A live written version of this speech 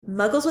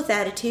Muggles with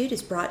Attitude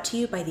is brought to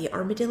you by the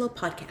Armadillo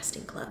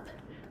Podcasting Club.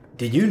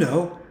 Did you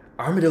know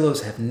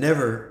armadillos have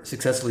never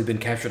successfully been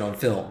captured on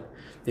film?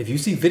 If you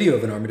see video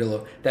of an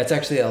armadillo, that's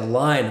actually a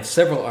line of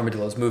several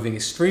armadillos moving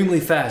extremely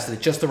fast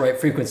at just the right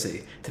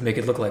frequency to make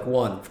it look like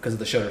one because of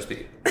the shutter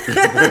speed.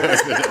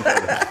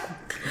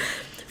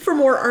 For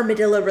more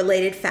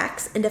armadillo-related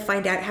facts and to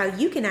find out how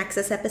you can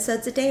access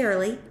episodes a day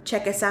early,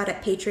 check us out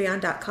at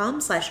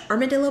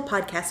patreon.com/Armadillo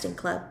Podcasting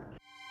Club.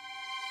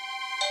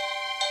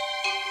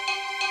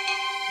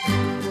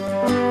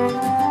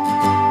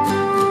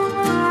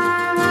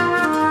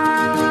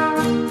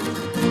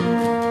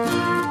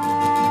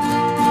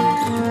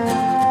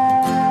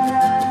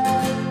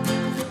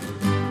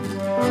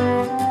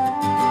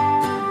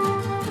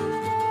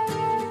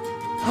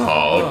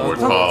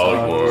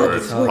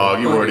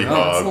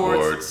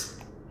 Hogwarts.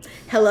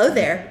 Hello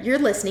there, you're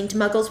listening to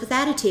Muggles with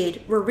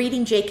Attitude. We're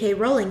reading J.K.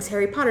 Rowling's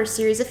Harry Potter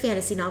series of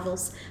fantasy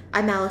novels.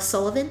 I'm Alice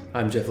Sullivan.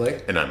 I'm Jeff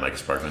Lake. And I'm Mike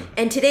Sparkman.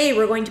 And today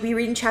we're going to be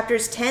reading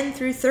chapters 10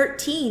 through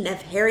 13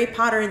 of Harry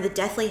Potter and the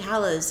Deathly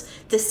Hallows,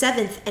 the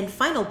seventh and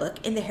final book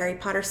in the Harry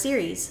Potter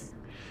series.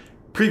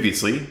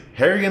 Previously,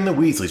 Harry and the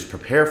Weasleys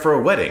prepare for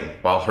a wedding,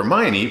 while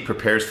Hermione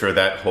prepares for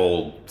that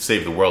whole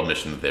save the world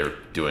mission that they're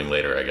doing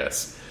later, I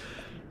guess.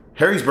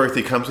 Harry's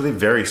birthday comes with a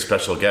very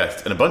special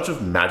guest and a bunch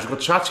of magical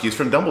tchotchkes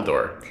from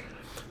Dumbledore.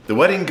 The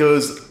wedding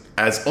goes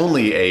as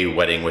only a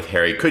wedding with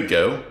Harry could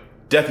go.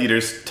 Death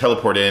Eaters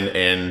teleport in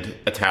and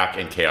attack,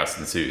 and chaos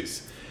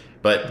ensues.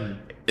 But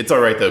it's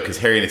alright though, because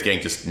Harry and his gang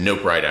just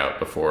nope right out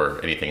before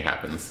anything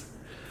happens.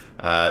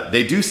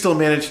 They do still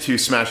manage to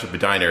smash up a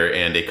diner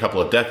and a couple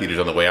of Death Eaters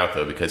on the way out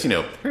though, because,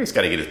 Harry's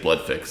got to get his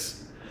blood fix.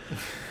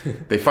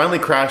 They finally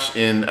crash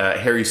in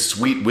Harry's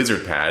sweet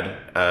wizard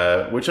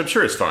pad, which I'm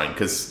sure is fine,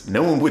 because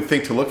no one would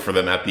think to look for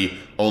them at the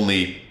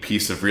only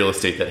piece of real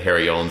estate that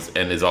Harry owns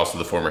and is also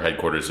the former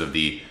headquarters of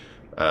the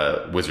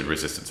Wizard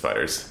Resistance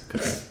Fighters.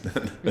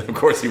 Of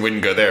course he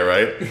wouldn't go there,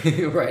 right?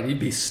 Right, he'd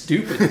be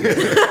stupid.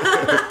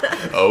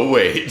 Oh,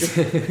 wait.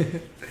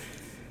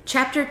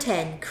 Chapter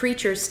 10,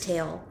 Creature's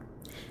Tale.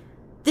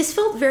 This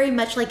felt very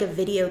much like a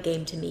video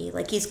game to me.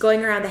 Like he's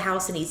going around the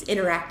house and he's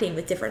interacting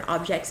with different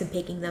objects and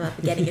picking them up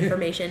and getting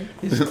information.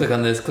 You just click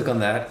on this, click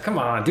on that. Come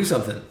on, do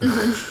something.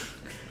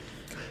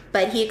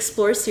 But he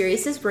explores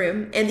Sirius's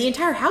room, and the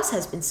entire house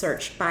has been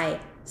searched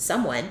by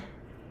someone.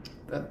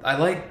 I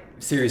like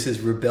Sirius's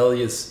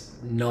rebellious,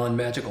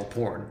 non-magical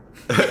porn.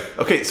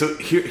 Okay, so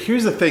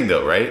here's the thing,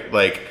 though, right?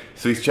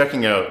 So he's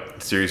checking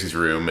out Sirius's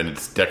room, and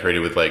it's decorated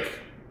with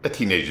a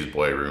teenage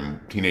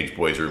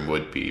boy's room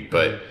would be,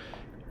 but.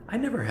 I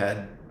never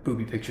had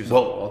booby pictures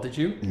on the wall, did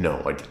you? No,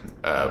 I didn't.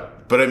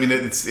 But I mean,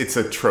 it's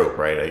a trope,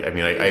 right?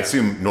 I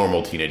assume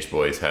normal teenage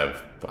boys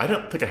have. I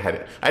don't think I had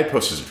it. I had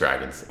posters of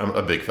dragons. I'm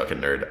a big fucking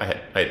nerd.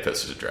 I had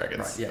posters of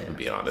dragons. Right, I'm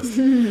being honest.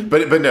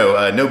 but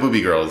no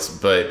booby girls.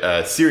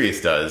 But Sirius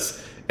does.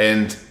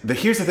 And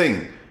here's the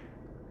thing.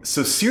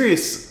 So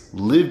Sirius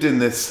lived in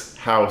this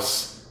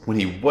house when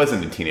he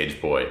wasn't a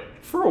teenage boy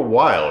for a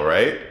while,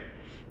 right?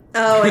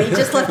 Oh, and he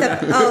just left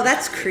that. Oh,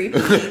 that's creepy.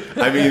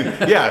 I mean,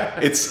 yeah,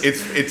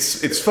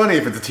 it's funny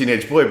if it's a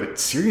teenage boy, but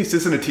Sirius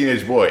isn't a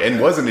teenage boy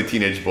and wasn't a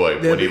teenage boy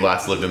when he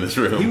last lived in this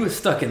room. He was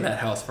stuck in that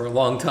house for a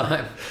long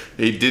time.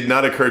 It did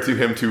not occur to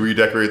him to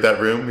redecorate that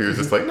room. He was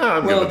just like,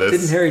 I'm good with this.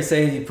 Didn't Harry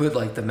say he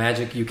put the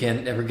magic you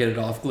can't ever get it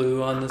off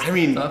glue on this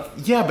stuff?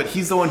 Yeah, but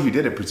he's the one who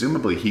did it.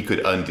 Presumably he could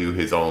undo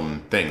his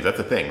own things. That's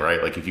a thing, right?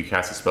 If you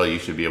cast a spell, you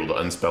should be able to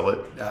unspell it.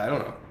 I don't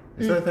know.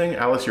 Is that a thing?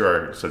 Alice, you're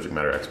our subject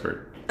matter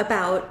expert.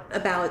 About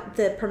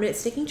the permanent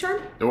sticking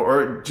charm?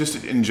 Or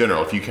just in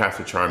general, if you cast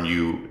a charm,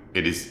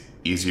 it is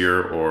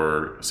easier,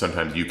 or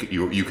sometimes you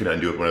can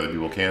undo it when other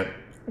people can't?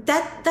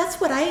 That's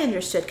what I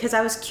understood, because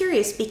I was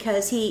curious,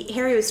 because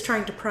Harry was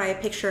trying to pry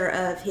a picture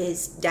of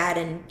his dad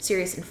and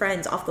Sirius and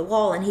friends off the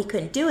wall, and he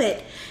couldn't do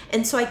it.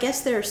 And so I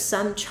guess there are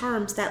some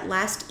charms that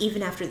last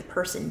even after the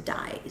person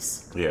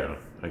dies. Yeah,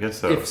 I guess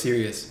so. If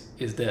Sirius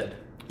is dead.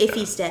 If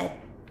he's dead.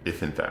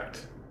 If, in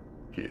fact,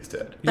 he is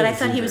dead. But I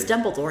thought he was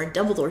Dumbledore, and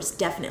Dumbledore's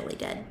definitely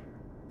dead.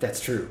 That's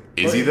true.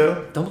 Is he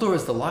though? Dumbledore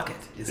is the locket,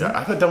 isn't he?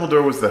 I thought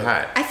Dumbledore was the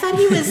hat. I thought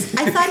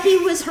he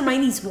was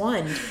Hermione's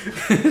wand.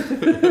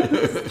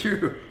 That's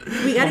true.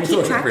 We got to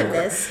keep track of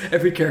this.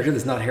 Every character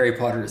that's not Harry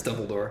Potter is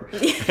Dumbledore.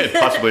 And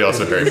possibly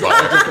also Harry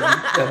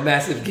Potter. A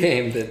massive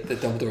game that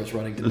Dumbledore is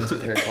running to mess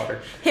with Harry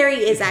Potter. Harry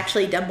is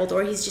actually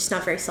Dumbledore. He's just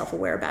not very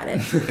self-aware about it.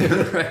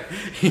 Right.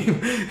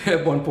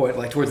 At one point,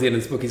 towards the end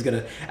of this book, he's going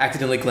to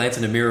accidentally glance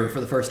in a mirror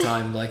for the first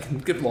time,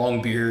 get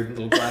long beard,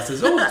 little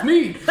glasses. Oh, it's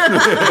me.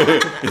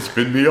 It's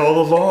been me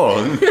all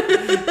along.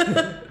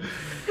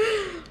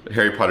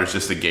 Harry Potter's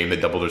just a game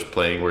that Dumbledore's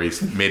playing where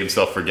he's made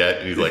himself forget,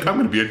 and he's like, I'm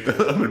gonna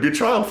be a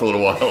child for a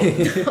little while.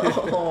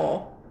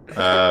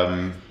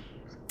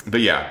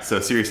 But yeah,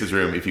 so Sirius's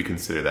room, if you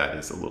consider that,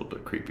 is a little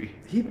bit creepy.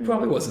 He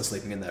probably wasn't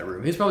sleeping in that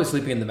room. He's probably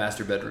sleeping in the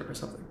master bedroom or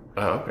something.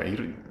 Oh, okay.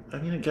 I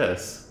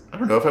guess. I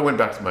don't know if I went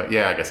back to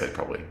I guess I'd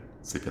probably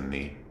sleep in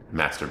the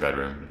master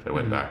bedroom if I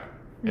went back.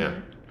 Yeah.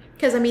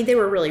 Because, they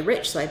were really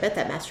rich, so I bet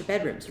that master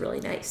bedroom's really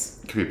nice.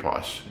 It could be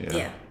posh,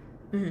 Yeah.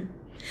 Mm-hmm.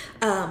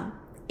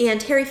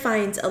 And Harry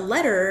finds a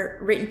letter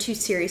written to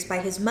Sirius by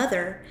his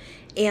mother.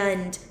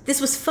 And this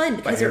was fun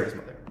because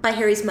by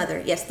Harry's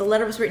mother. Yes, the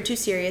letter was written to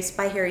Sirius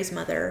by Harry's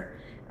mother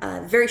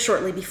very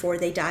shortly before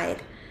they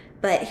died.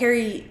 But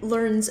Harry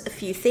learns a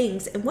few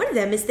things, and one of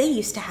them is they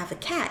used to have a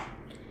cat.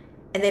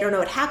 And they don't know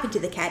what happened to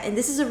the cat. And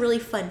this is a really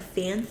fun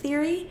fan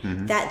theory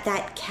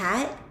that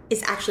cat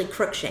is actually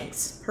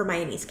Crookshanks,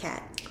 Hermione's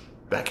cat.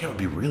 That cat would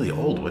be really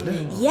old, wouldn't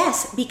it?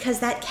 Yes, because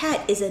that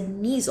cat is a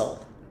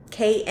Kneazle.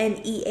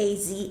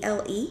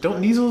 Kneazle.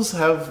 Don't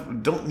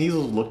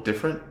Kneazles look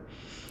different?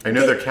 I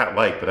know they're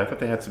cat-like, but I thought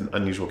they had some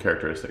unusual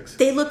characteristics.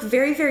 They look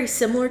very, very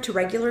similar to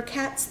regular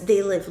cats.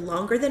 They live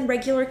longer than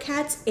regular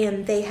cats,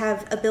 and they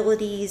have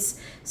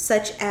abilities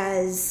such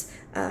as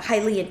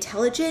highly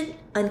intelligent,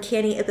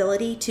 uncanny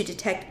ability to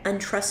detect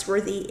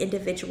untrustworthy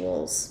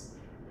individuals.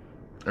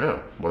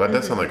 Oh, well, that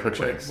does sound like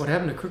Crookshanks. What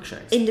happened to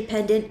Crookshanks?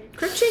 Independent.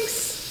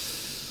 Crookshanks?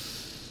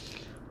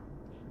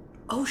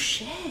 Oh,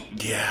 shit.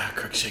 Yeah,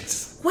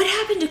 Crookshanks. What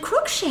happened to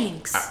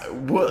Crookshanks?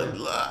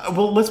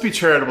 Well, let's be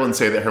charitable and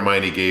say that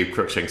Hermione gave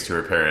Crookshanks to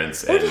her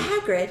parents. Or to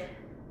Hagrid.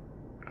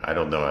 I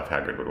don't know if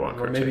Hagrid would want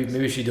Crookshanks. Or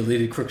maybe she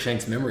deleted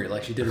Crookshanks' memory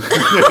like she did her.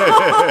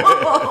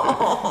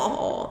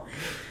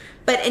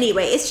 But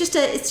anyway, it's just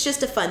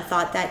a fun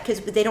thought that because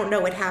they don't know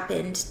what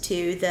happened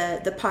to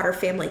the Potter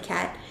family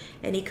cat,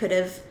 and he could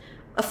have.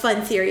 A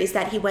fun theory is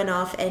that he went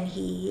off and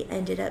he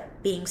ended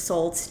up being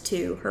sold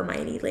to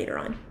Hermione later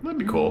on. That'd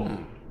be cool.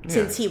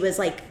 Since he was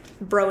like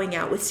broing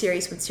out with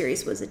Sirius when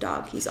Sirius was a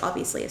dog, he's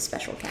obviously a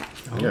special cat.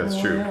 Yeah, that's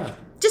true. Yeah.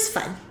 Just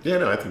fun. Yeah,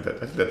 no, I think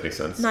that makes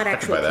sense. Not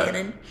actual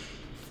canon.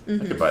 I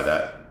could buy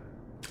that.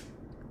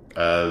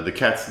 The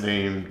cat's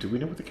name. Do we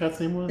know what the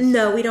cat's name was?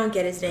 No, we don't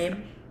get his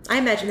name. I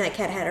imagine that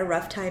cat had a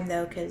rough time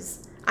though,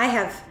 because I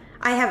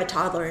have a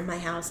toddler in my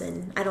house,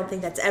 and I don't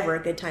think that's ever a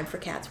good time for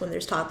cats when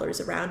there's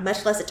toddlers around,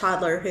 much less a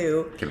toddler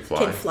who can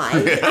fly.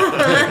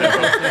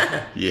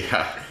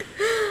 Yeah.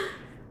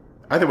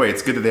 Either way,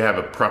 it's good that they have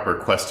a proper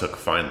quest hook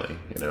finally,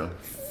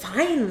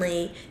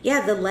 Finally.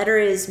 Yeah, the letter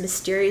is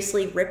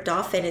mysteriously ripped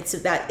off, and it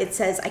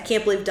says, I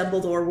can't believe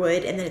Dumbledore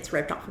would, and then it's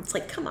ripped off. It's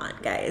like, come on,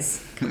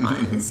 guys. Come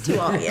on. It's too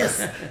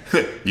obvious.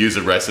 Use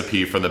a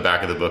recipe from the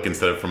back of the book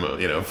instead of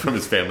from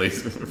his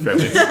family's.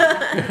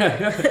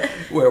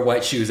 Wear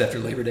white shoes after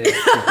Labor Day.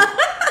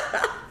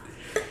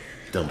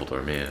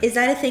 Dumbledore, man. Is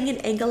that a thing in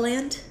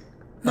England?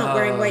 Not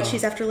wearing white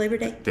shoes after Labor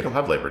Day? They don't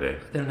have Labor Day.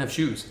 They don't have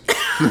shoes.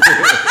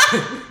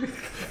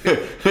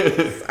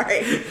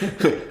 Sorry.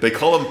 They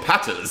call them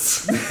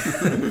patters.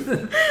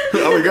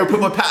 Oh, we gotta put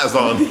my patters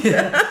on.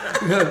 Yeah.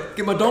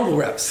 Get my dongle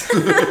wraps.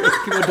 Get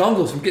my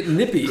dongles from getting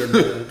nippy in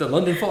the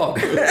London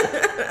fog.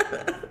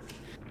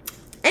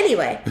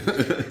 Anyway,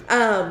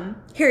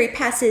 Harry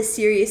passes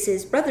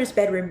Sirius's brother's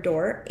bedroom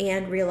door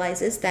and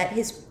realizes that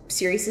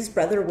Sirius's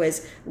brother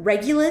was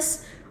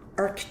Regulus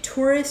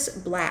Arcturus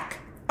Black.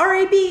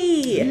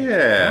 R.A.B.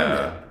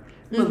 Yeah.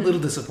 I'm a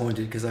little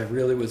disappointed because I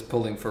really was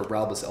pulling for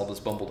Albus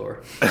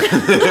Dumbledore.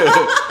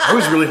 I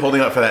was really holding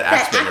out for that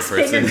Axebanger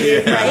person.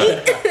 Dude,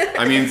 right?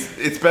 I mean,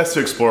 it's best to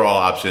explore all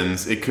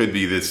options. It could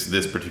be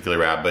this particular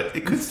rap, but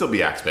it could still be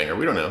Axebanger.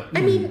 We don't know.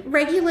 I mean,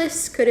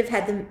 Regulus could have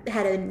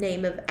had a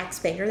name of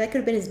Axebanger. That could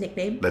have been his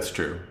nickname. That's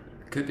true.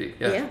 Could be,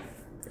 yeah.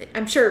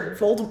 I'm sure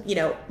Lord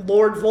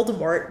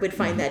Voldemort would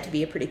find that to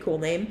be a pretty cool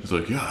name. He's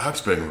like, yeah,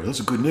 Axebanger, that's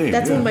a good name.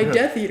 That's one of my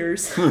Death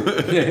Eaters.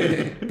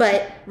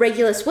 But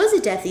Regulus was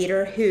a Death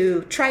Eater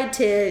who tried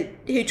to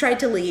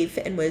leave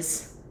and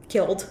was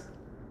killed.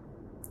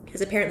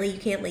 Because apparently you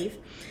can't leave.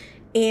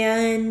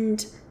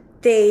 And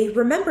they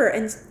remember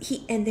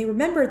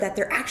that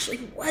there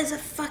actually was a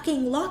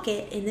fucking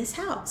locket in this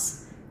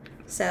house.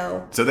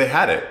 So they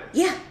had it.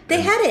 Yeah, they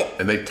had it.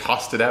 And they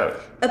tossed it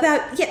out.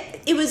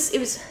 It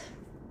was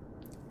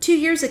 2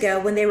 years ago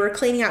when they were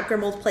cleaning out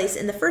Grimmauld Place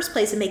in the first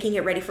place and making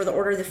it ready for the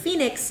Order of the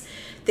Phoenix.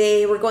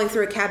 They were going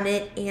through a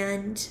cabinet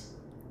and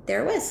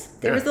there it was.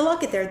 There was the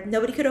locket there.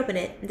 Nobody could open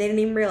it. They didn't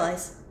even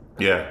realize.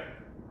 Yeah.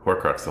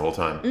 Horcrux the whole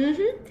time.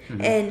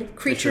 Mm-hmm. And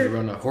Creature... They should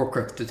have run a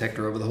Horcrux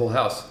detector over the whole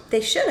house.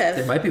 They should have.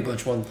 There might be a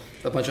bunch of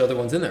other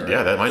ones in there, right?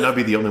 Yeah, that might not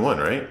be the only one,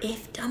 right?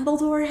 If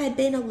Dumbledore had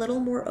been a little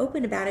more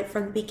open about it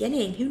from the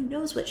beginning, who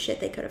knows what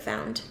shit they could have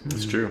found.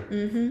 That's true.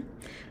 Mm-hmm.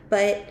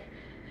 But...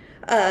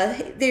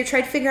 they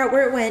tried to figure out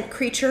where it went.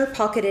 Creature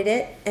pocketed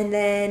it, and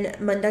then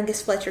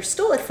Mundungus Fletcher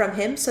stole it from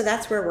him, so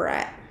that's where we're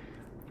at.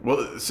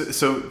 Well,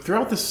 so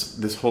throughout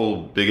this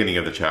whole beginning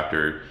of the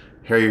chapter,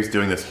 Harry was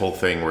doing this whole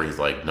thing where he's,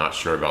 like, not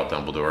sure about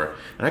Dumbledore.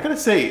 And I gotta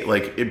say,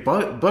 like, it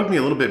bugged me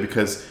a little bit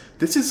because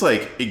this is,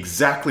 like,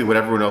 exactly what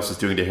everyone else was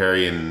doing to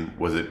Harry in,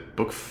 was it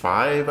book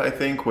 5, I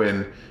think,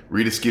 when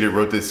Rita Skeeter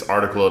wrote this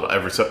article, and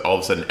all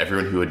of a sudden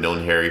everyone who had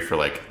known Harry for,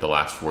 like, the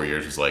last 4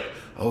 years was like,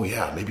 oh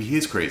yeah, maybe he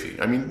is crazy.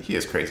 I mean, he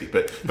is crazy,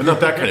 but not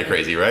that kind of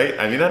crazy, right?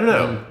 I mean, I don't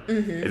know.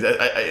 Mm-hmm.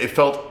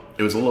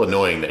 It was a little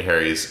annoying that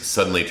Harry's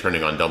suddenly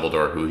turning on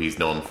Dumbledore, who he's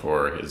known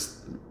for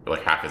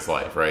half his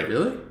life, right?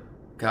 Really?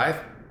 Guy?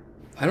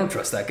 I don't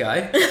trust that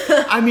guy.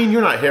 I mean,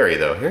 you're not Harry,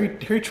 though.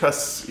 Harry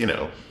trusts,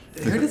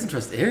 Harry doesn't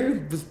trust.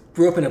 Harry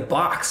grew up in a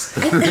box.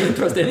 He doesn't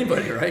trust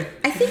anybody, right?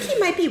 I think he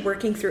might be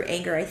working through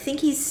anger. I think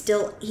he's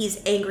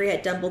angry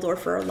at Dumbledore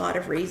for a lot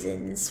of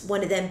reasons.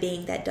 One of them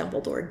being that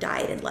Dumbledore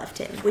died and left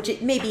him, which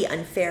it may be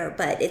unfair,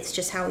 but it's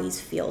just how he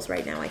feels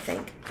right now, I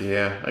think.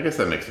 Yeah, I guess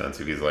that makes sense.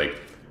 If he's like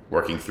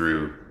working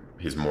through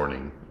his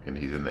mourning and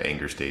he's in the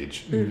anger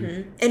stage.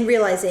 Mm-hmm. And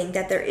realizing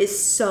that there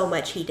is so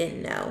much he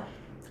didn't know.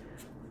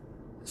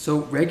 So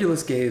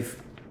Regulus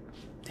gave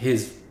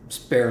his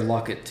spare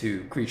locket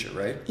to Creature,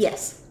 right?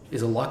 Yes.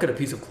 Is a locket a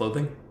piece of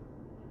clothing?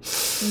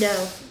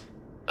 No.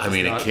 I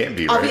mean, it can't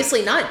be, right?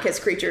 Obviously not, because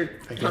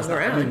Creature hung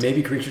around. I mean,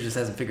 maybe Creature just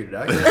hasn't figured it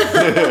out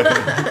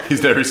yet.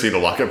 He's never seen a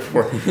locket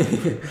before.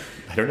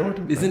 I don't know what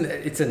to do.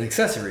 It's an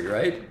accessory,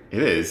 right?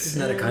 It is.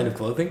 Isn't that a kind of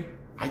clothing?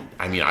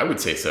 I mean, I would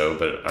say so,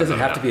 but... Does it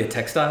have to be a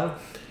textile?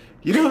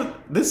 You know,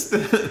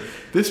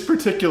 this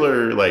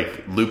particular,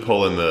 like,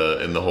 loophole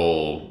in the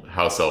whole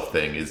house elf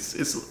thing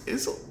is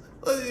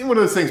one of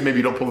those things maybe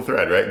you don't pull the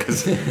thread, right?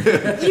 Because you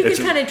can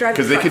kind of drive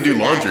because they can do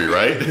laundry,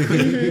 right?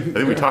 Mm-hmm. I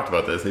think we talked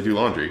about this. They do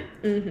laundry.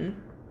 Mm-hmm.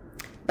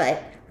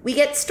 But we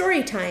get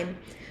story time.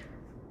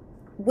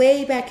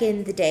 Way back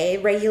in the day,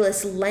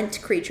 Regulus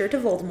lent Creature to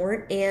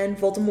Voldemort, and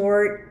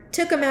Voldemort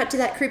took him out to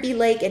that creepy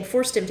lake and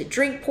forced him to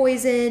drink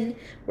poison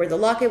where the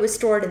locket was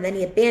stored, and then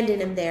he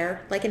abandoned him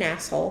there like an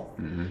asshole.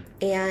 Mm-hmm.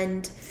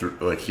 And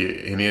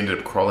he ended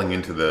up crawling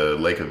into the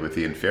lake with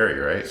the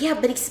Inferi, right? Yeah,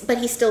 but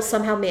he still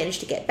somehow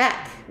managed to get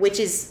back, which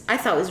is I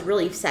thought was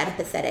really sad and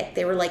pathetic.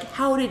 They were like,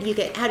 "How did you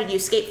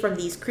escape from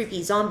these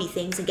creepy zombie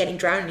things and getting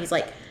drowned?" And he's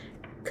like,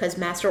 "'Cause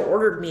Master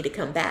ordered me to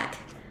come back,"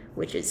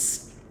 which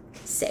is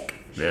sick.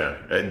 Yeah,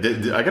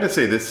 I gotta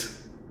say this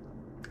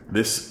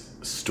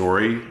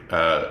story,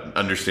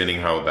 understanding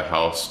how the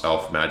house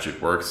elf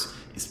magic works,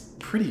 is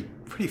pretty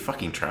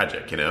fucking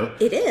tragic. You know,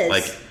 it is.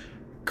 Like,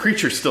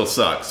 Creature still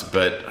sucks,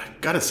 but I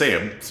gotta say,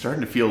 I'm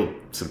starting to feel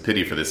some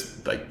pity for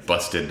this like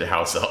busted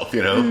house elf.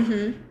 You know,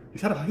 mm-hmm.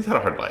 he's had a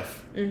hard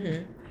life.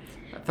 Mm-hmm.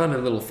 I found it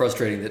a little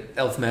frustrating that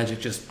elf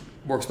magic just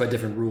works by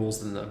different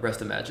rules than the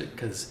rest of magic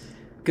because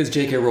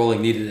J.K.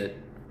 Rowling needed it.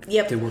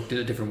 Yep. They worked it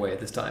a different way at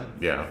this time.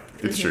 Yeah,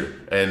 it's true.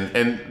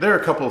 And there are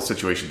a couple of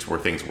situations where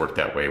things work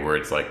that way, where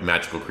it's like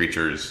magical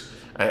creatures.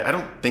 I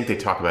don't think they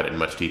talk about it in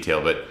much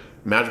detail, but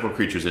magical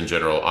creatures in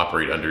general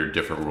operate under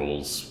different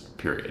rules,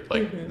 period.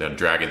 Like, you know,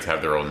 dragons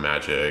have their own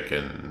magic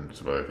and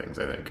some other things,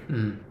 I think.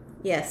 Mm.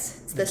 Yes,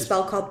 it's the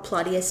spell called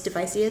Plaudius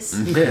Divisius.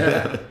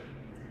 Yeah.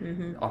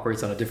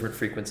 Operates on a different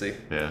frequency.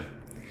 Yeah.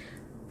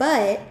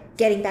 But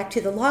getting back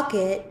to the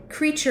locket,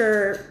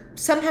 Creature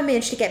somehow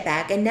managed to get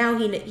back, and now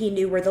he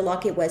knew where the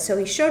locket was. So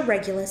he showed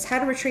Regulus how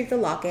to retrieve the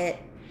locket,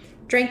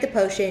 drank the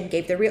potion,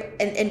 gave the real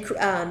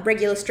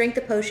Regulus drank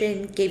the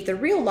potion, gave the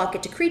real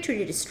locket to Creature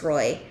to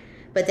destroy.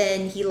 But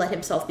then he let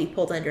himself be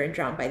pulled under and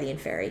drowned by the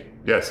Inferi.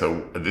 Yeah.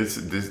 So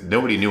this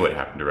nobody knew what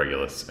happened to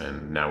Regulus,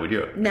 and now we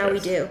do. Now we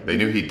do. They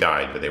knew he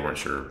died, but they weren't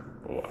sure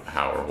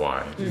how or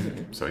why.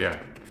 Mm-hmm. So yeah.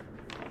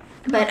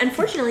 But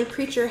unfortunately,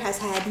 Creature has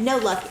had no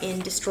luck in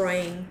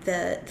destroying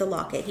the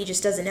locket. He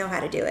just doesn't know how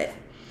to do it.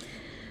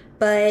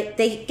 But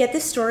they get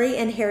this story,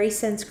 and Harry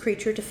sends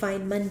Creature to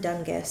find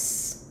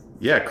Mundungus.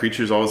 Yeah,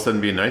 Creature's all of a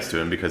sudden being nice to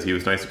him because he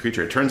was nice to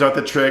Creature. It turns out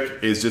the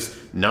trick is just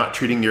not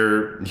treating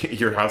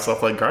your house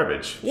elf like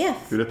garbage. Yeah.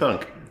 Who'd have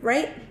thunk?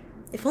 Right?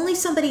 If only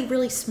somebody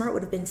really smart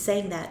would have been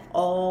saying that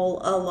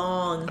all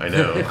along. I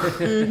know.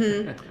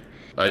 Mm-hmm.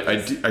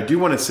 I do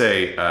want to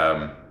say,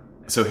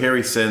 so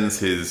Harry sends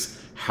his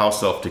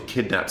house elf to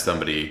kidnap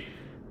somebody,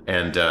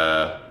 and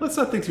let's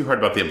not think too hard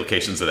about the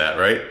implications of that,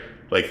 right?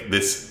 Like,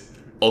 this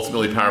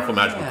ultimately powerful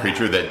magical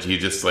creature that he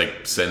just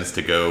like sends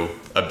to go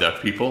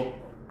abduct people.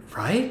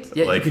 Right?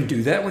 Yeah, like, you can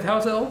do that with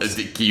house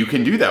elves? You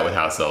can do that with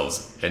house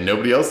elves. And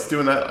nobody else is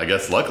doing that, I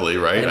guess, luckily,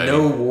 right? And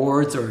no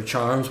wards or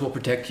charms will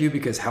protect you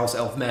because house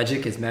elf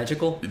magic is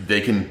magical? They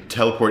can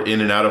teleport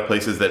in and out of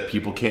places that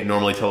people can't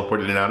normally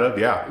teleport in and out of,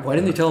 yeah. Why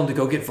didn't they tell him to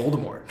go get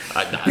Voldemort?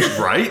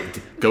 Right?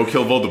 Go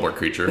kill Voldemort,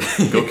 Creature.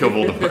 Go kill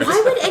Voldemort.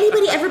 Why would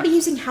anybody ever be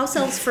using house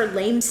elves for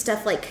lame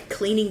stuff like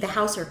cleaning the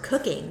house or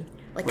cooking?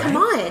 Like, right? Come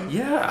on.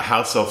 Yeah. A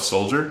house elf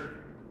soldier?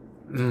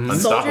 Mm-hmm.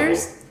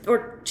 Soldiers?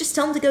 Or just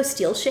tell them to go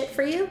steal shit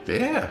for you?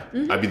 Yeah.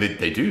 Mm-hmm. I mean,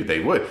 they do. They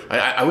would.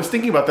 I was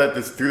thinking about that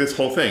through this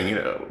whole thing, you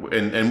know,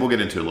 and we'll get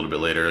into it a little bit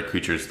later. A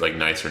Creature's, like,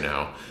 nicer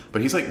now.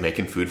 But he's, like,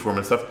 making food for him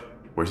and stuff.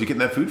 Where's he getting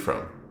that food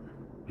from?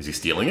 Is he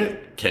stealing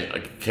it?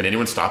 Can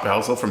anyone stop a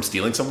house elf from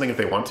stealing something if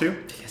they want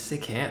to? Yes, they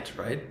can't,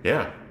 right?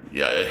 Yeah.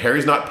 Yeah.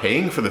 Harry's not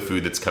paying for the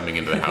food that's coming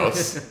into the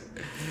house.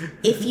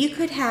 If you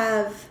could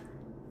have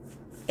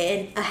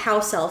a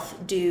house elf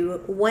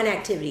do one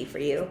activity for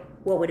you,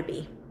 what would it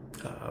be?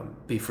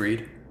 Be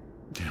freed.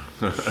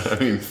 I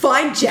mean,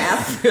 fine,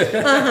 Jeff.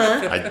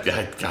 Uh-huh.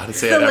 I gotta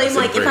say, the lame,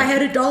 like, if I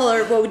had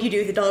 $1, what would you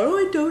do with the $1? Oh,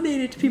 I donate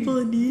it to people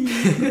in need.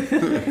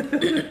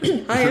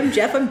 Hi, I'm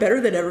Jeff. I'm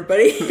better than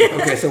everybody.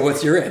 Okay, so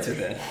what's your answer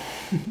then?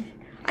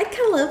 I'd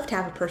kind of love to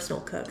have a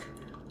personal cook.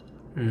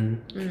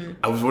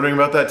 I was wondering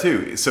about that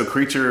too. So,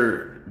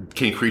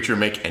 can Creature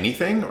make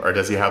anything, or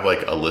does he have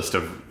like a list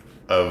of?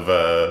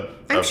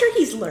 I'm sure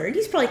he's learned.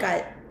 He's probably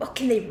got. Well,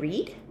 can they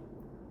read?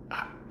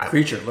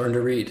 creature learn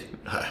to read.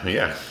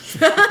 Yeah.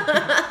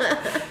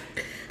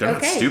 They're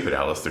not stupid,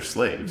 Alice. They're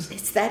slaves.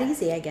 It's that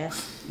easy, I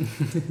guess.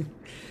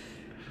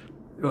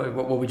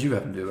 What would you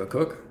have them do? A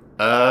cook?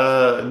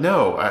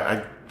 No.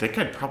 I think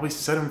I'd probably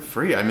set them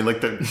free. I mean,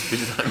 like,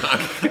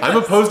 I'm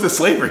opposed to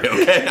slavery,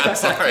 okay? I'm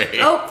sorry.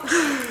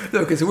 Oh. No,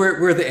 because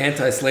we're the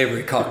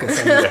anti-slavery caucus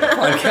on this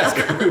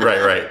podcast group.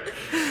 Right.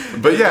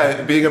 But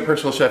yeah, being a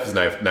personal chef is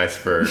nice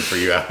for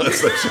you,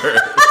 Alice, I'm sure.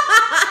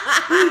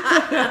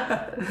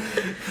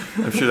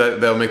 I'm sure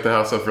that'll make the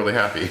house elf really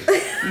happy.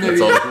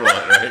 That's all they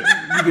want, right?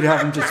 You could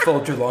have them just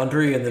fold your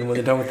laundry, and then when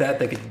they're done with that,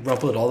 they could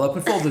rumple it all up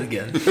and fold it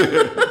again.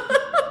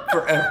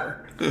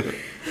 Forever.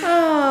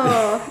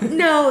 Oh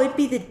no!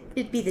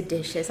 It'd be the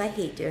dishes. I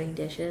hate doing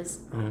dishes.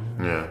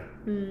 Yeah.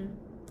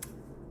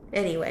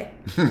 Anyway,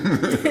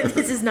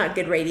 this is not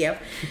good radio.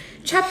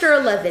 Chapter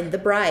 11: The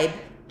Bribe.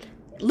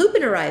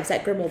 Lupin arrives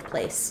at Grimmauld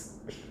Place,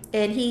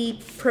 and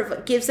he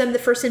gives them the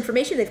first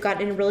information they've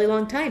gotten in a really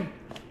long time.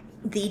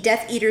 The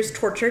Death Eaters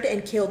tortured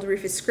and killed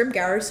Rufus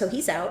Scrimgeour, so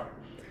he's out.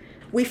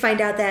 We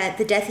find out that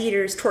the Death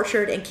Eaters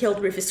tortured and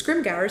killed Rufus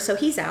Scrimgeour, so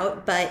he's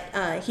out, but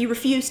he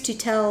refused to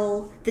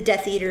tell the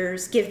Death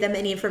Eaters, give them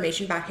any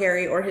information about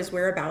Harry or his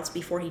whereabouts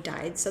before he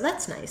died, so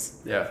that's nice.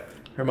 Yeah.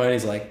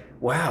 Hermione's like,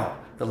 wow,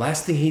 the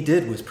last thing he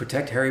did was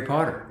protect Harry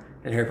Potter.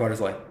 And Harry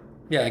Potter's like,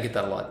 yeah, I get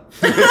that a lot.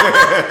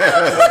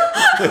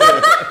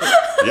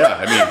 Yeah,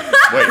 I mean,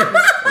 wait.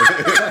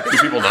 Do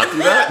people not do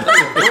that?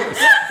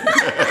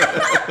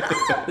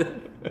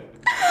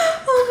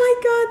 Oh my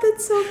god,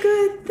 that's so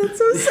good. That's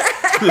so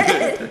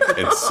sad.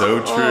 It's so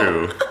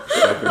true.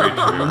 So very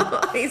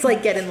true. He's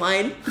like, get in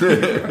line.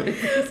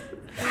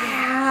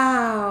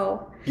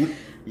 Wow. You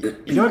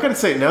know, I gotta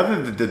say, now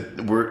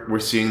that we're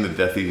seeing the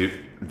Death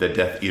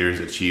Eaters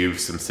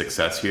achieve some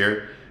success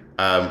here,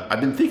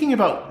 I've been thinking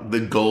about the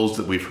goals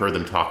that we've heard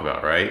them talk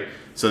about, right?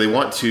 So they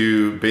want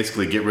to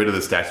basically get rid of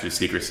the statute of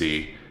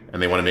secrecy, and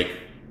they want to make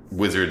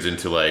wizards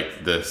into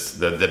like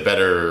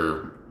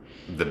the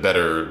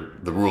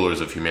rulers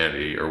of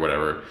humanity or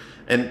whatever.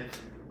 And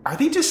are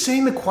they just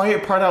saying the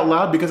quiet part out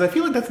loud? Because I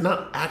feel like that's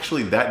not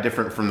actually that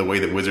different from the way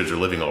that wizards are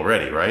living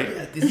already, right?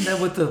 Yeah, isn't that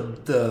what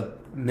the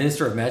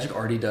Minister of Magic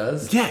already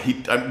does? Yeah, he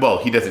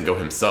doesn't go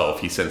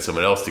himself. He sends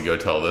someone else to go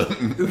tell the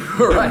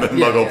right,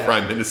 Muggle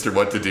Prime Minister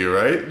what to do,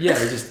 right? Yeah,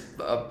 he just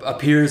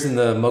appears in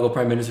the Muggle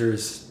Prime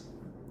Minister's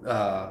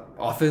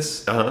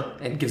office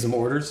and gives them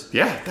orders.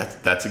 Yeah,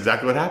 that's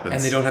exactly what happens.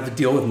 And they don't have to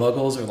deal with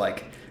Muggles or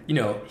like,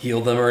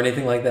 heal them or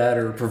anything like that,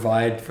 or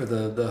provide for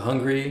the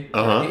hungry,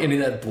 any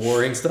of that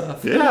boring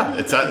stuff.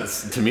 Yeah,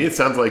 to me it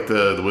sounds like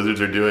the wizards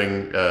are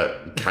doing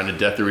kind of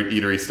Death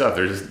Eatery stuff.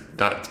 They're just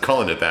not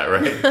calling it that,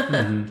 right?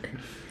 Mm-hmm.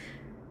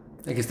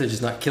 I guess they're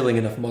just not killing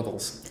enough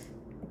Muggles.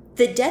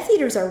 The Death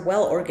Eaters are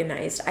well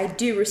organized. I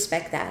do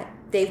respect that.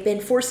 They've been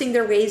forcing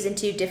their ways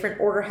into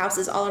different order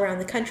houses all around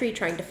the country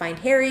trying to find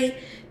Harry.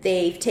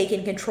 They've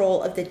taken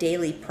control of the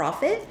Daily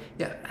Prophet.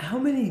 Yeah, how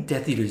many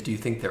Death Eaters do you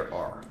think there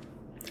are?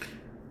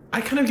 I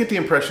kind of get the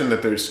impression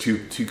that there's two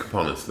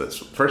components to this.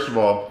 First of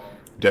all,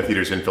 Death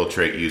Eaters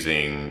infiltrate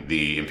using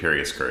the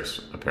Imperious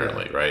Curse,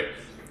 apparently, right?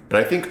 But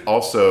I think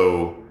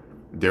also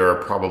there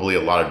are probably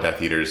a lot of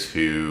Death Eaters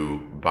who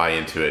buy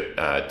into it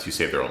to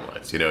save their own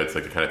lives. It's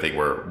like the kind of thing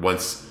where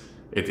once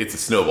it's a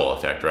snowball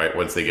effect, right?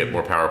 Once they get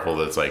more powerful,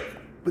 that's like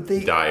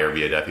die or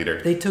be a Death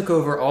Eater. They took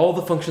over all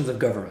the functions of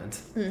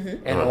government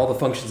and all the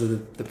functions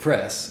of the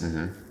press,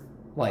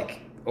 like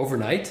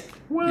overnight.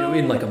 Well,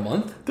 in like a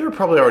month? There are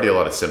probably already a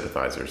lot of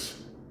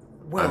sympathizers.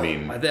 Well, I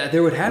mean,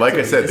 there would have like to.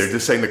 I said, they're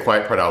just saying the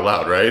quiet part out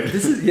loud, right?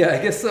 I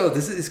guess so.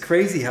 This is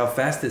crazy how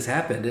fast this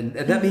happened, and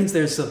that means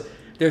there's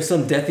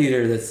some Death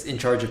Eater that's in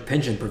charge of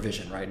pension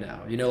provision right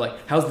now. Like,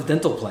 how's the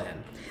dental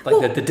plan?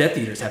 Like, the Death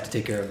Eaters have to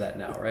take care of that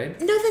now, right?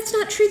 No, that's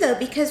not true, though,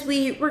 because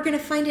we're going to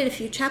find in a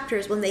few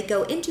chapters when they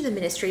go into the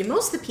Ministry,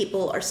 most of the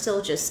people are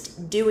still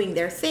just doing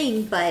their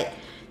thing, but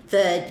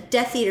the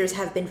Death Eaters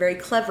have been very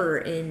clever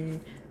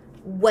in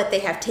what they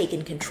have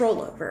taken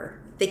control over.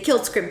 They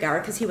killed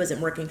Scrimgeour because he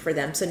wasn't working for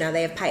them, so now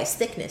they have Pious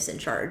Thickness in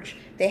charge.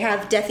 They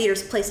have Death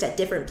Eaters placed at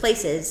different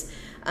places.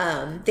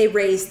 They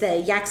raised the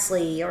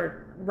Yaxley,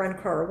 or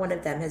Runcor, or one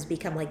of them has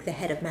become like the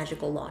head of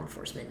magical law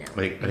enforcement now.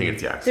 I think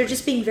it's Yaxley. They're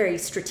just being very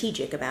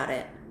strategic about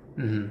it.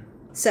 Mm-hmm.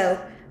 So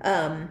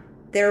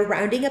they're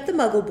rounding up the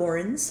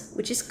Muggleborns,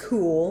 which is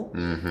cool,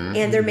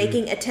 and they're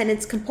making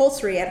attendance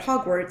compulsory at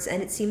Hogwarts,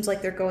 and it seems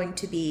like they're going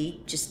to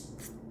be just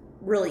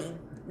really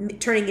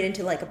turning it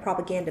into like a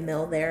propaganda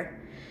mill there.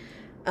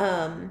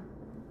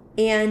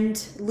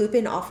 And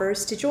Lupin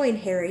offers to join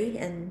Harry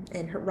and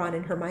Ron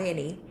and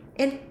Hermione,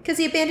 and because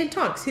he abandoned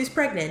Tonks, who's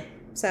pregnant,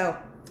 so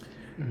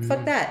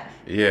fuck that.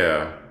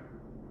 Yeah.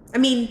 I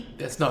mean,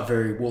 that's not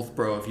very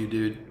Wolfbro of you,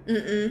 dude.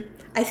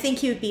 I think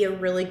he would be a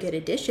really good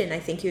addition. I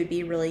think he would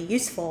be really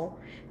useful.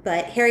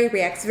 But Harry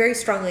reacts very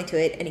strongly to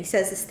it, and he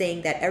says this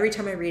thing that every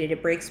time I read it,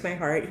 it breaks my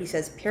heart. He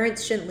says,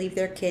 parents shouldn't leave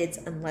their kids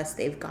unless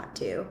they've got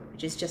to,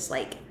 which is just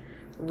like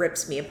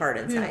rips me apart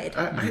inside.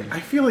 Yeah, I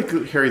feel like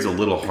Harry's a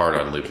little hard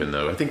on Lupin,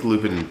 though. I think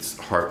Lupin's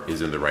heart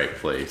is in the right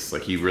place.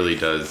 Like, he really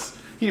does.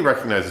 he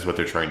recognizes what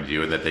they're trying to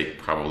do and that they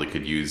probably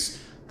could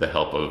use the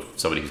help of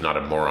somebody who's not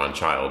a moron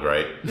child,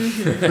 right?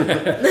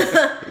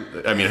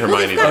 I mean,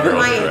 Hermione's a girl,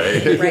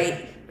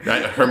 right?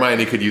 Right.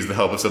 Hermione could use the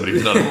help of somebody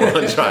who's not a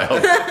moron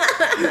child.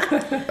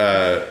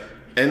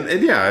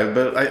 And yeah,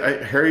 but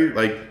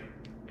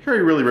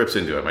Harry really rips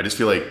into him. I just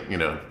feel like,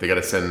 they got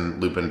to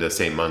send Lupin to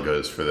St.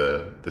 Mungo's for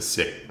the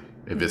sick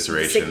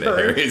evisceration that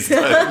Harry's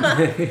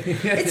done.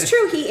 It's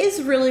true. He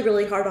is really,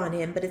 really hard on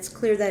him, but it's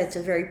clear that it's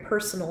a very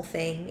personal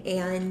thing.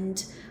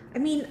 And I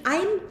mean,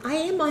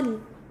 I'm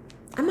on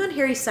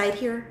Harry's side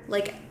here.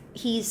 Like,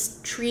 he's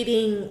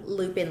treating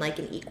Lupin like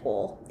an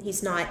equal.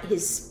 He's not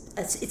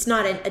it's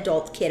not an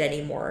adult kid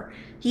anymore.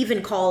 He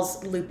even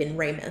calls Lupin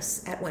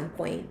Remus at one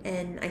point,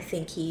 and I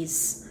think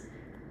he's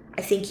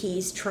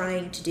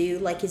trying to do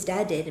like his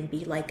dad did and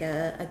be like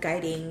a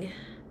guiding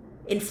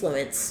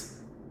influence.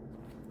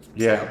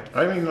 Yeah, so,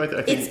 I mean, I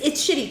think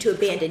it's shitty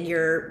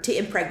to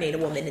impregnate a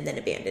woman and then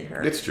abandon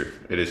her. It's true.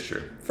 It is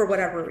true. For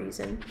whatever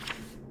reason.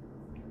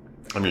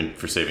 I mean,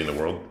 for saving the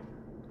world.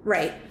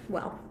 Right.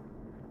 Well,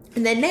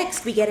 and then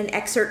next we get an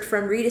excerpt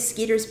from Rita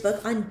Skeeter's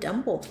book on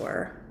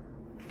Dumbledore,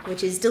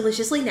 which is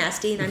deliciously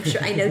nasty, and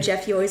I know,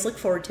 Jeff, you always look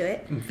forward to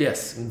it.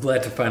 Yes, I'm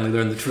glad to finally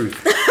learn the truth.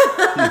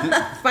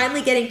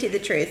 Finally getting to the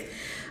truth.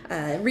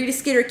 Rita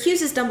Skeeter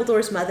accuses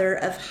Dumbledore's mother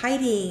of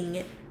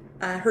hiding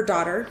her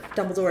daughter,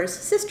 Dumbledore's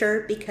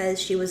sister, because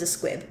she was a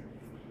squib.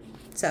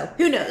 So,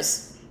 who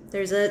knows?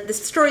 There's the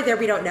story there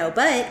we don't know,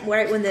 but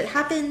when that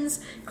happens,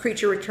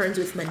 Creature returns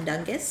with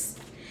Mundungus,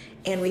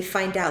 and we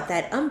find out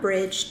that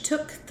Umbridge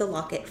took the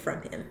locket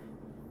from him.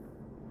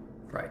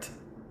 Right.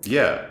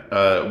 Yeah.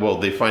 Well,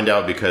 they find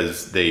out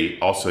because they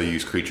also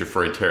use Creature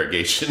for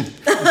interrogation.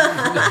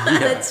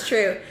 That's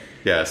true.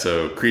 Yeah,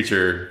 so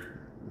Creature,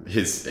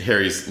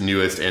 Harry's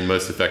newest and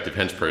most effective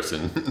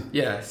henchperson.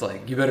 Yeah, it's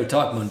like, you better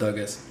talk,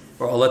 Mundungus,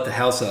 or I'll let the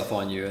house up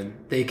on you, and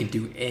they can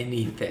do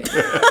anything.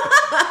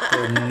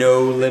 There are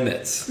no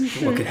limits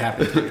to what could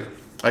happen to you.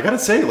 I gotta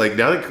say, like,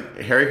 now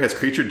that Harry has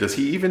Creature, does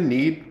he even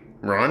need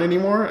Ron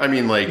anymore? I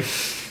mean, like,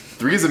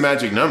 3 is a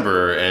magic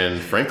number,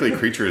 and frankly,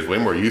 Creature is way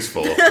more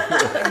useful.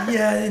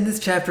 Yeah, in this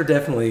chapter,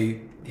 definitely,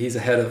 he's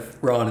ahead of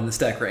Ron in the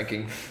stack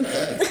ranking.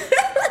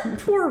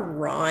 Poor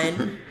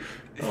Ron.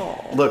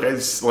 Aww. Look,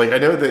 I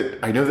know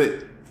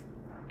that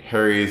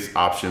Harry's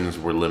options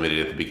were limited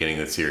at the beginning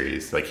of the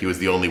series. Like, he was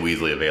the only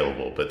Weasley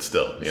available, but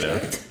still,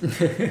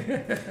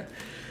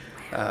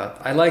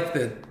 I like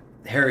that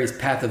Harry's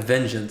path of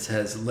vengeance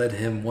has led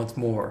him once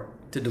more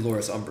to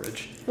Dolores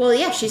Umbridge. Well,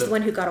 yeah, she's the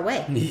one who got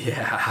away.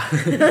 Yeah.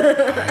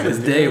 This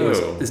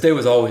day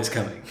was always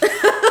coming.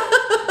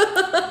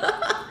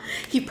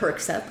 He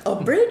perks up.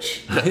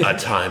 Umbridge? A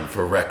time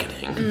for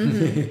reckoning.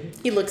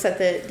 Mm-hmm. He looks at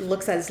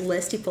his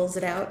list. He pulls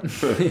it out.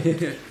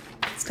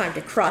 It's time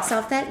to cross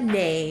off that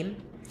name.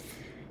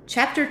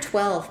 Chapter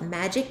 12,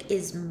 Magic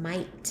is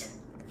Might.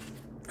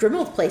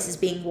 Grimmauld Place is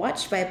being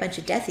watched by a bunch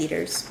of Death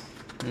Eaters.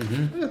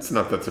 Mm-hmm. It's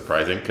not that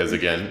surprising because,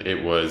 again,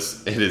 it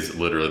is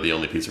literally the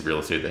only piece of real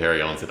estate that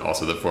Harry owns, and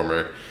also the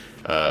former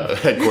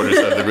headquarters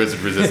of the Wizard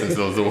Resistance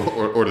of the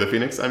Order of the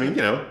Phoenix. I mean,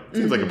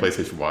 seems like a place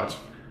they should watch.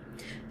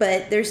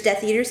 But there's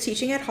Death Eaters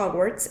teaching at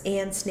Hogwarts,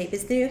 and Snape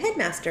is the new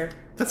headmaster.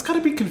 That's got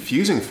to be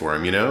confusing for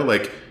him,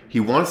 Like, he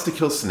wants to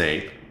kill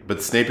Snape,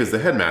 but Snape is the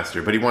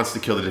headmaster, but he wants to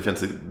kill the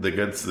Defense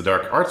Against the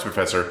Dark Arts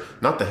professor,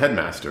 not the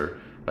headmaster.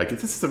 Like,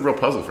 this is a real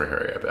puzzle for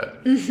Harry, I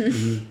bet.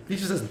 Mm-hmm. He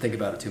just doesn't think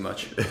about it too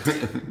much.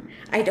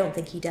 I don't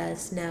think he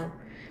does, no.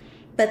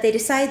 But they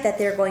decide that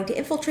they're going to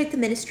infiltrate the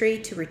Ministry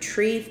to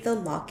retrieve the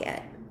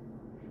locket.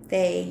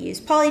 They use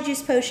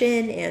Polyjuice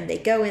Potion, and they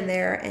go in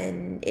there,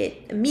 and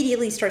it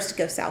immediately starts to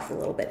go south a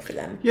little bit for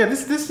them. Yeah,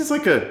 this is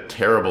like a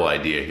terrible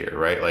idea here,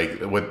 right?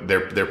 Like, what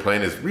their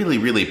plan is really,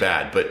 really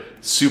bad, but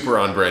super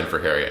on brand for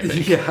Harry, I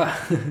think. Yeah.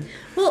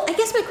 Well, I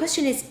guess my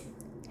question is,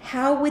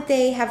 how would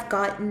they have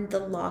gotten the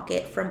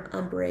locket from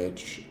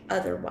Umbridge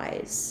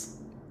otherwise?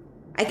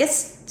 I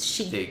guess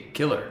They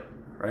kill her,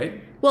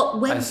 right? Well,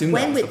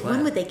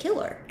 when would they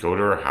kill her? Go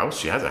to her house?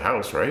 She has a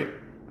house, right?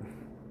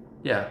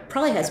 Yeah.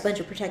 Probably has a bunch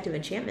of protective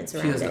enchantments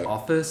around it. She has an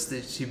office.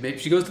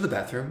 She goes to the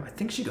bathroom. I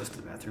think she goes to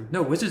the bathroom.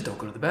 No, wizards don't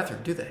go to the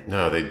bathroom, do they?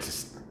 No, they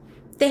just...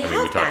 They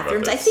have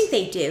bathrooms. I think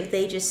they do.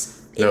 They just...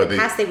 In the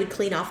past, they would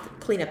clean up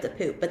the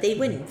poop, but they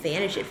wouldn't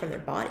vanish it from their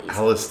bodies.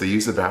 Alice, they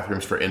use the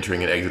bathrooms for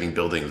entering and exiting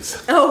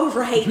buildings. Oh,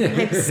 right.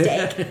 My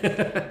mistake.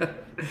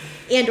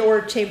 And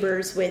or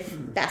chambers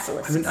with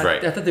basilisks. I mean,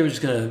 I thought they were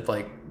just going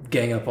to,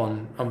 gang up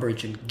on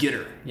Umbridge and get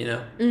her,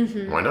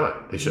 Mm-hmm. Why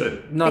not? They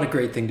should. Not a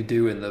great thing to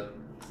do in the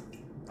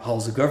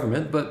halls of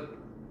government, but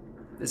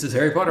this is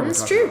Harry Potter.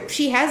 That's true.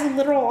 She has a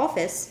literal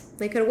office.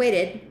 They could have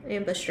waited,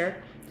 ambushed her.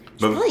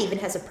 She probably even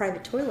has a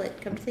private toilet,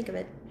 come to think of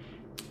it.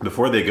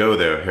 Before they go,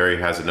 though,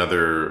 Harry has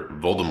another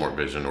Voldemort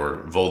vision, or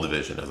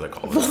Voldivision, as I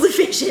call it.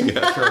 Voldivision.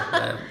 Yeah. Sure.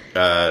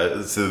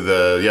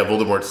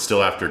 Voldemort's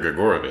still after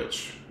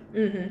Gregorovitch.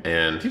 Mm-hmm.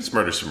 And he just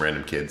murders some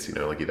random kids,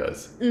 like he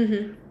does.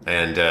 Mm-hmm.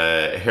 And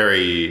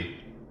Harry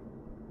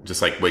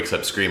just like wakes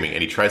up screaming,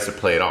 and he tries to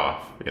play it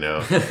off.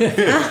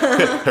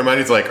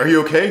 Hermione's like, "Are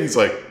you okay?" He's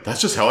like, "That's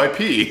just how I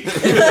pee." In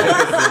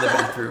the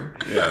bathroom.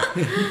 Yeah.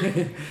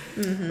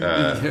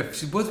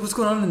 What's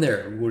going on in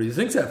there? What do you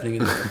think's happening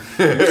in there?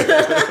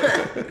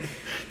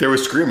 They were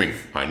screaming.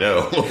 I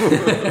know.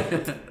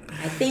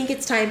 I think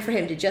it's time for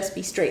him to just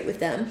be straight with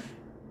them.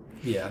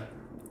 Yeah.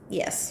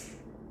 Yes.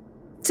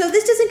 So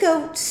this doesn't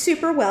go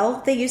super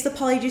well. They use the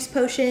polyjuice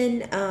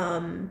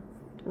potion.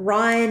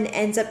 Ron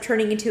ends up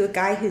turning into a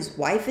guy whose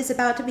wife is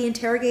about to be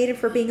interrogated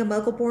for being a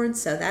Muggle-born,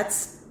 so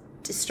that's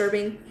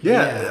disturbing.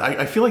 Yeah.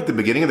 I feel like the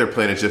beginning of their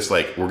plan is just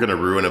like, we're going to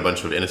ruin a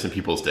bunch of innocent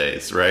people's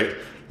days, right?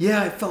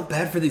 Yeah, I felt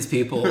bad for these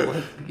people.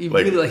 He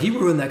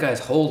ruined that guy's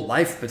whole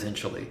life,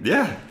 potentially.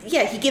 Yeah.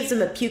 Yeah, he gives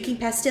him a puking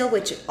pastille,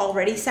 which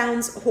already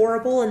sounds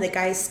horrible, and the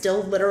guy's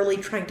still literally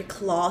trying to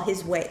climb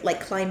his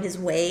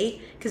way,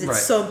 because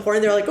it's so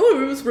important. They're like, oh,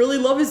 he must really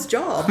love his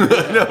job.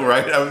 I know,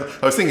 right?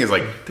 I was thinking,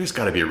 there's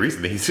got to be a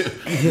reason that he's...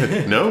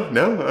 No?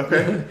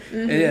 Okay.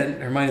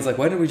 And Hermione's like,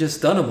 why didn't we just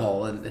stun them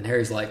all? And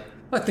Harry's like,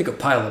 I think a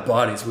pile of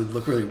bodies would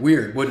look really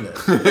weird, wouldn't it?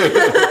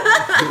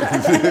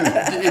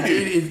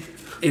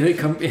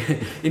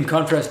 In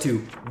contrast to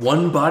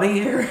one body,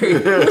 Harry?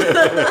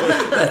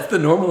 That's the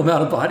normal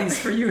amount of bodies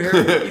for you,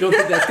 Harry? You don't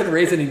think that's going to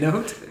raise any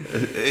note?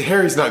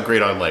 Harry's not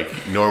great on,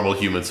 normal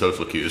human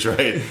social cues,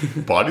 right?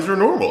 Bodies are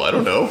normal. I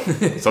don't know.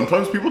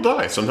 Sometimes people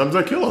die. Sometimes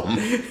I kill them.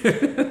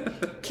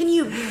 Can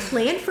you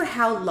plan for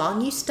how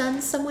long you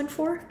stun someone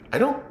for? I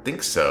don't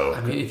think so.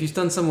 I mean, if you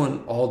stun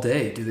someone all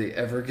day, do they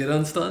ever get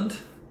unstunned?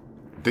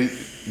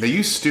 They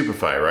use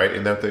Stupefy, right?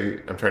 I'm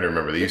trying to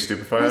remember. They use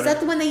Stupefy. Was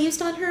that the one they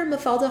used on her,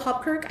 Mafalda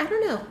Hopkirk? I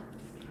don't know.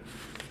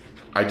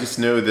 I just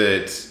know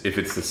that if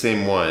it's the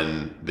same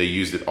one, they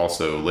used it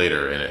also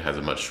later, and it has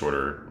a much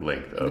shorter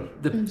length of.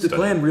 The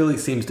plan really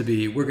seems to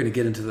be we're going to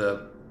get into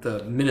the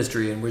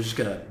ministry, and we're just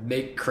going to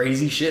make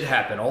crazy shit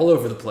happen all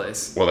over the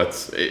place. Well,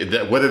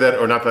 whether that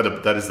or not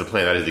that is the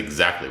plan. That is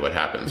exactly what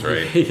happens,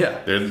 right? Yeah.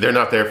 They're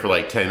not there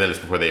for 10 minutes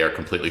before they are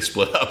completely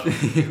split up.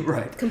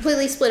 Right.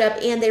 Completely split up,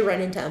 and they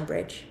run into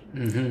Umbridge.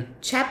 Mm-hmm.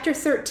 Chapter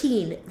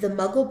 13, the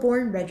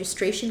Muggle-born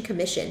Registration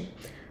Commission.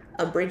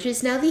 Umbridge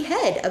is now the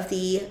head of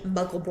the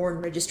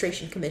Muggle-born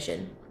Registration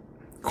Commission.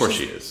 Of course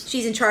she is.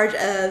 She's in charge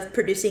of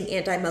producing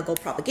anti-Muggle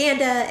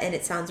propaganda, and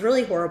it sounds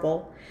really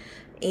horrible.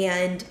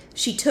 And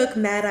she took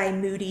Mad-Eye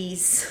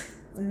Moody's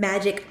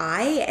magic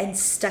eye and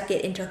stuck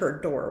it into her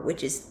door,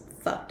 which is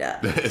fucked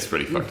up. It's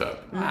pretty fucked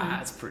up.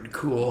 That's pretty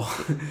cool.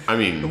 I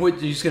mean...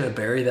 What, you're just going to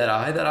bury that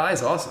eye? That eye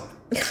is awesome.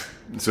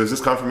 So is this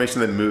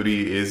confirmation that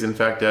Moody is in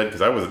fact dead?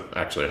 Because I wasn't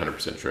actually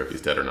 100% sure if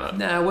he's dead or not.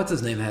 Nah, what's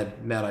his name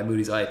had Mad-Eye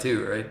Moody's eye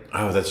too, right?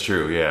 Oh, that's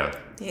true, yeah.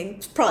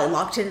 He's probably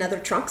locked in another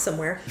trunk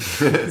somewhere.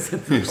 It's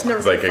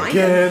like,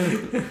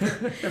 again?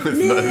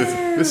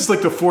 This is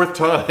like the fourth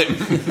time.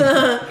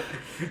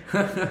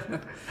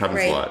 Happens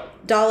a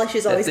lot. Dawlish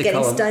is always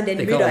getting stunned in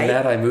Moody. They call him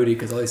Mad-Eye Moody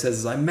because all he says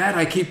is, I'm mad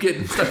I keep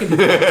getting stuck in the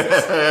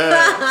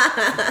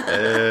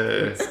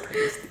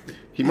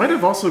He might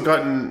have also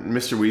gotten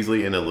Mr.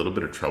 Weasley in a little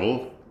bit of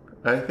trouble,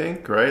 I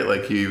think, right?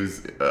 Like he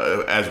was,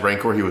 as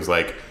Rancor, he was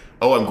like,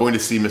 oh, I'm going to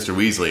see Mr.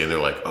 Weasley. And they're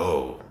like,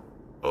 oh,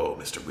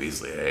 Mr.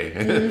 Weasley,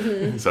 eh?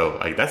 Mm-hmm. So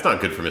that's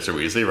not good for Mr.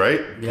 Weasley,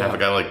 right? Yeah. Have a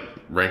guy like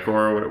Rancor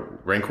or whatever,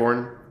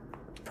 Rancorn?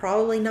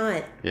 Probably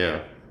not.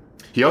 Yeah.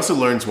 He also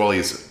learns while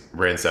he's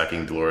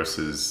ransacking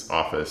Dolores'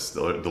 office,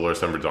 Dolores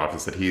Umbridge's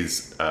office, that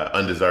he's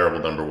undesirable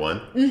number one.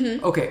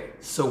 Mm-hmm. Okay,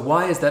 so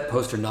why is that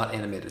poster not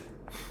animated?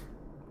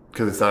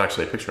 Because it's not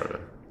actually a picture of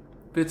him.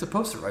 But it's a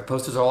poster, right?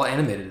 Posters are all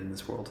animated in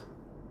this world.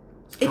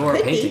 It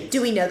could be.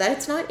 Do we know that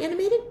it's not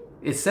animated?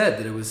 It said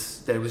that it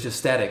was just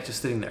static,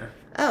 just sitting there.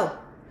 Oh.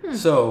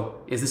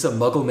 So, is this a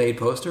Muggle-made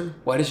poster?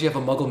 Why does she have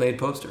a Muggle-made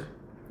poster?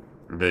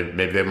 Maybe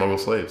they have Muggle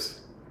slaves.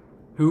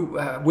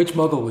 Which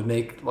Muggle would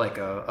make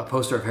a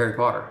poster of Harry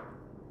Potter?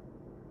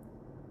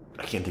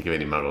 I can't think of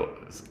any Muggle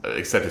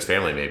except his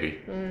family, maybe.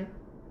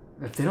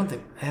 If they don't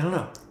think, I don't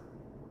know.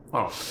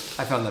 Oh,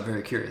 I found that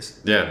very curious.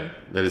 Yeah,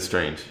 that is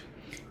strange.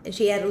 And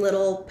she had a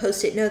little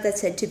post-it note that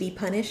said "to be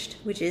punished,"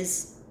 which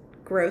is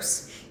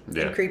gross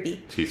and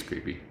creepy. She's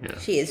creepy. Yeah,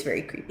 she is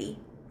very creepy.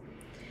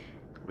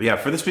 Yeah,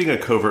 for this being a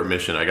covert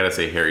mission, I gotta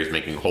say Harry's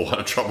making a whole lot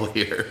of trouble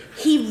here.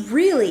 He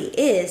really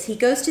is. He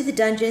goes to the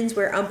dungeons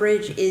where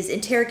Umbridge is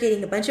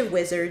interrogating a bunch of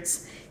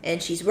wizards,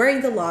 and she's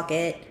wearing the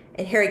locket,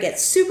 and Harry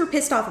gets super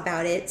pissed off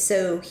about it,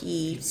 so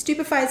he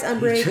stupefies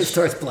Umbridge. He just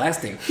starts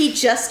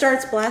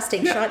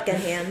blasting. Shotgun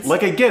hands.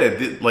 Like, I get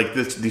it. Like,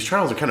 these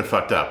trials are kind of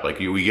fucked up. Like,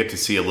 we get to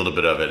see a little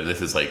bit of it, and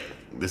this is like...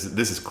 This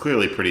is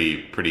clearly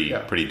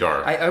pretty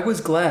dark. I was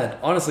glad.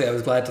 Honestly, I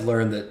was glad to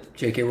learn that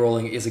J.K.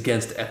 Rowling is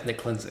against ethnic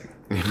cleansing.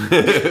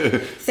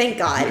 Thank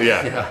God.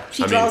 Yeah.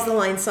 She draws the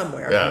line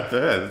somewhere. Yeah,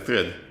 that's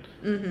good.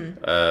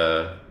 Mm-hmm.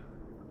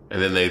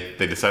 And then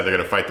they decide they're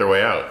going to fight their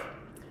way out.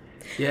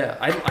 Yeah,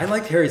 I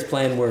liked Harry's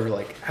plan where,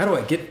 like, how do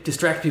I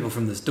distract people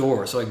from this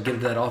door so I can get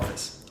into that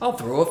office? I'll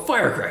throw a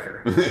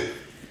firecracker. He's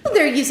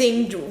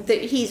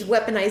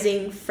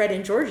weaponizing Fred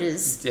and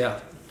George's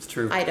it's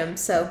true. item,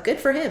 so good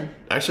for him.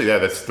 Actually,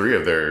 that's 3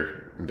 of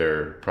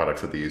their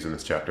products that they use in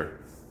this chapter.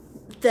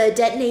 The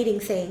detonating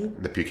thing.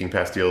 The puking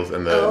pastilles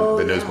and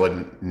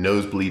the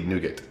nosebleed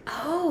nougat.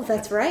 Oh,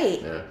 that's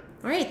right. Yeah.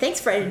 All right,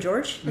 thanks, Fred and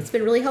George. It's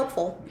been really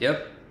helpful.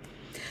 Yep.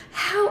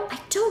 I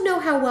don't know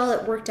how well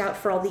it worked out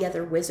for all the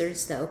other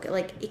wizards, though.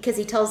 Like, because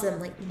he tells them,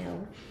 like,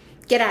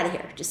 get out of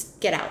here. Just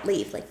get out,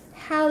 leave. Like,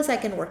 how is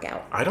that going to work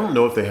out? I don't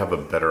know if they have a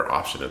better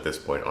option at this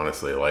point,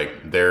 honestly.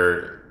 Like,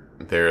 they're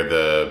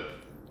the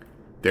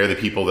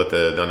people that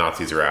the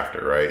Nazis are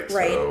after, right?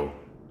 Right. So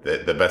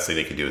the best thing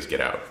they can do is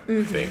get out,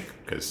 I think,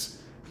 because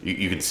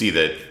you can see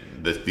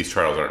that these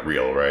trials aren't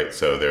real, right?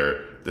 So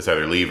they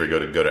either leave or go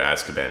to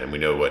Azkaban, and we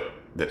know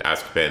that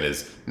Azkaban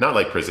is not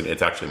like prison;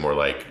 it's actually more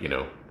like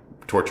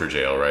torture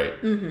jail,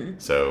 right? Mm-hmm.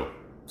 So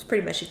it's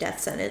pretty much a death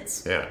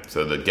sentence. Yeah.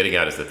 So the getting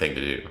out is the thing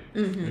to do.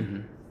 Mm-hmm.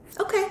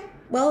 Mm-hmm. Okay.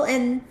 Well,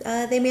 and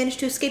they managed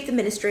to escape the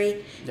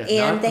Ministry,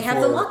 and they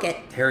have the locket.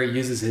 Harry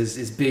uses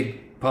his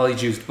big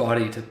polyjuiced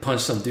body to punch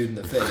some dude in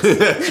the face.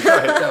 That's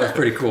right. That was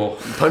pretty cool.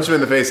 Punch him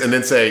in the face and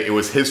then say it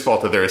was his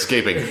fault that they're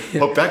escaping.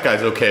 Hope that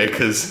guy's okay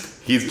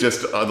because he's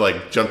just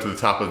jumped to the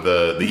top of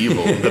the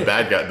evil, the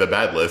bad guy, the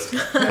bad list.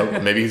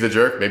 Maybe he's a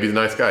jerk. Maybe he's a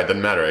nice guy.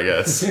 Doesn't matter, I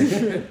guess.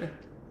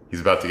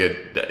 He's about to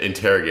get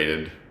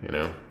interrogated.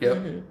 Yep.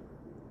 Mm-hmm.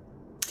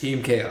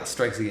 Team Chaos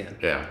strikes again.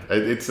 Yeah,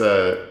 it's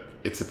a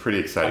pretty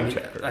exciting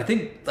chapter. I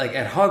think,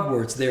 at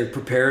Hogwarts, they're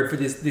prepared for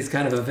these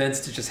kind of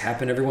events to just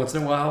happen every once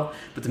in a while,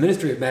 but the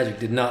Ministry of Magic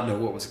did not know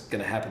what was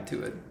going to happen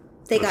to it.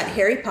 They got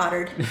Harry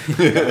Pottered.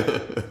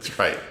 That's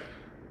right.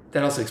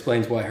 That also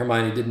explains why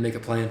Hermione didn't make a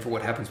plan for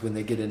what happens when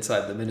they get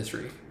inside the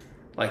Ministry.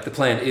 Like, the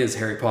plan is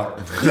Harry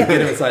Potter.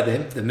 Get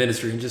inside the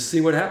Ministry and just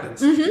see what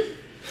happens.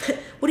 Mm-hmm.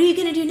 What are you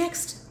going to do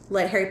next?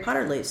 Let Harry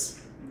Potter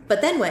loose.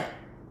 But then what?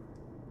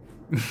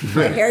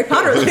 Let Harry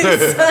Potter loose.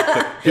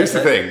 Here's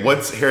the thing.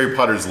 Once Harry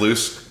Potter's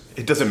loose,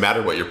 it doesn't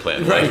matter what your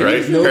plan was, right?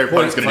 No Harry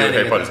Potter's going to do what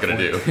Harry Potter's going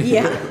to do.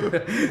 Yeah.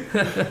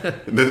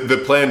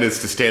 The plan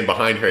is to stand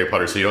behind Harry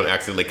Potter so you don't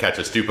accidentally catch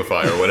a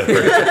stupefy or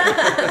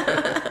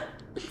whatever.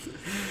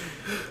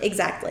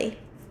 Exactly.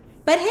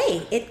 But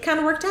hey, it kind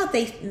of worked out.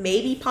 They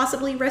maybe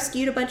possibly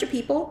rescued a bunch of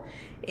people,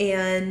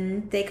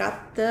 and they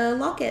got the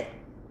locket.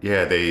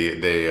 Yeah,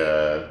 they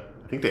I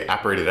think they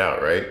apparated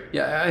out, right?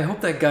 Yeah, I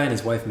hope that guy and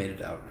his wife made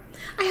it out.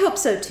 I hope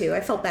so, too.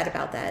 I felt bad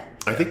about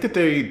that. I think that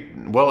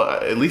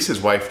at least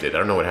his wife did. I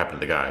don't know what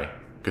happened to the guy.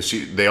 Because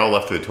they all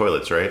left through the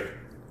toilets, right?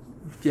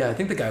 Yeah, I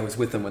think the guy was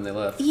with them when they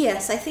left.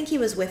 Yes, I think he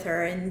was with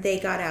her, and they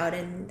got out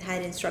and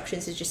had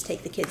instructions to just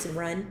take the kids and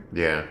run.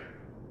 Yeah.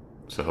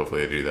 So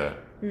hopefully they do that.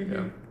 Mm-hmm.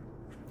 Yeah.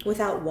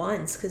 Without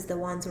wands, because the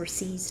wands were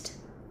seized.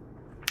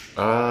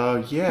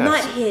 Yeah.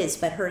 Not his,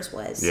 but hers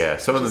was. Yeah,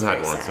 some of them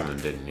had wands, some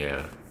of them didn't,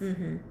 yeah.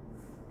 Mm-hmm.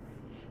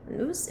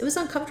 It was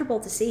uncomfortable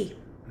to see.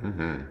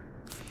 Mm-hmm.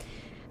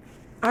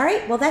 All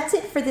right, well, that's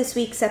it for this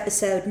week's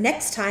episode.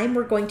 Next time,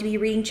 we're going to be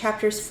reading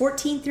chapters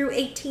 14 through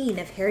 18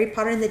 of Harry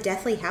Potter and the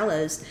Deathly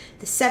Hallows,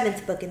 the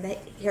 7th book in the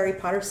Harry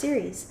Potter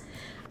series.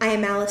 I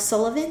am Alice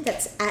Sullivan.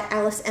 That's at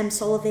Alice M.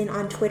 Sullivan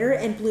on Twitter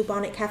and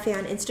Bluebonnet Cafe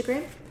on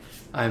Instagram.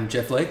 I'm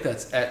Jeff Lake.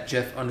 That's at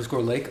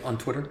Jeff_Lake on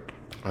Twitter.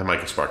 I'm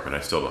Micah Sparkman. I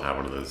still don't have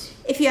one of those.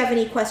 If you have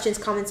any questions,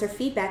 comments, or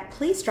feedback,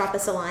 please drop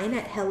us a line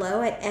at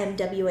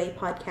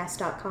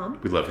hello@mwapodcast.com.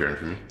 We love hearing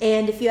from you.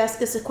 And if you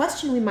ask us a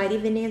question, we might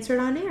even answer it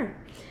on air.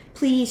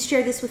 Please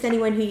share this with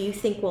anyone who you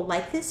think will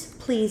like this.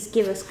 Please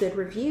give us good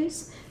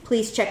reviews.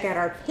 Please check out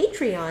our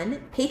Patreon,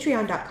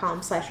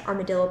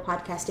 patreon.com/Armadillo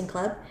Podcasting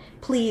Club.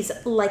 Please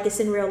like us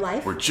in real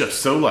life. We're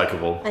just so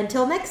likable.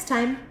 Until next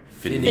time,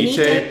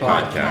 Finite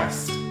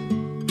Podcast.